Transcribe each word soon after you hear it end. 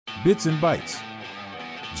Bits and Bytes,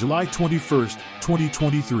 July 21st,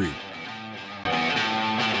 2023.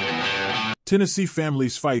 Tennessee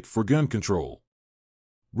families fight for gun control.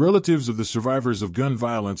 Relatives of the survivors of gun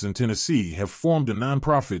violence in Tennessee have formed a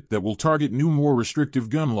nonprofit that will target new, more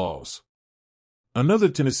restrictive gun laws. Another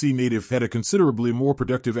Tennessee native had a considerably more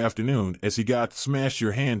productive afternoon as he got smash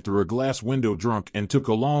your hand through a glass window drunk and took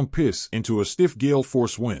a long piss into a stiff gale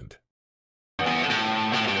force wind.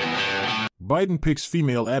 Biden picks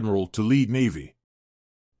female admiral to lead Navy.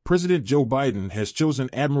 President Joe Biden has chosen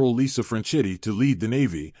Admiral Lisa Franchetti to lead the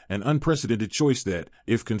Navy, an unprecedented choice that,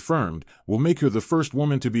 if confirmed, will make her the first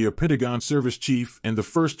woman to be a Pentagon service chief and the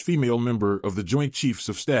first female member of the Joint Chiefs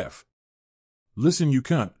of Staff. "Listen, you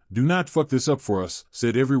cunt, do not fuck this up for us,"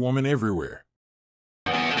 said every woman everywhere.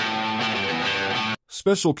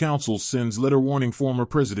 Special counsel sends letter warning former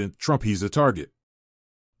President Trump he's a target.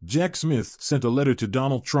 Jack Smith sent a letter to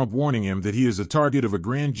Donald Trump warning him that he is a target of a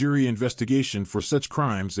grand jury investigation for such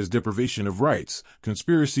crimes as deprivation of rights,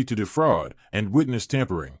 conspiracy to defraud, and witness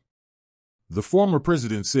tampering. The former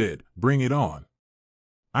president said, "Bring it on.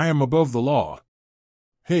 I am above the law.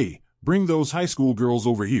 Hey, bring those high school girls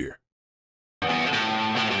over here."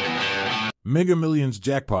 Mega Millions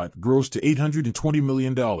jackpot grows to $820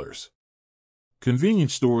 million.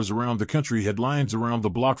 Convenience stores around the country had lines around the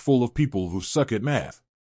block full of people who suck at math.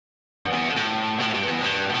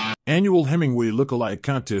 Annual Hemingway look-alike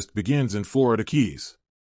contest begins in Florida Keys.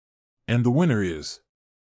 And the winner is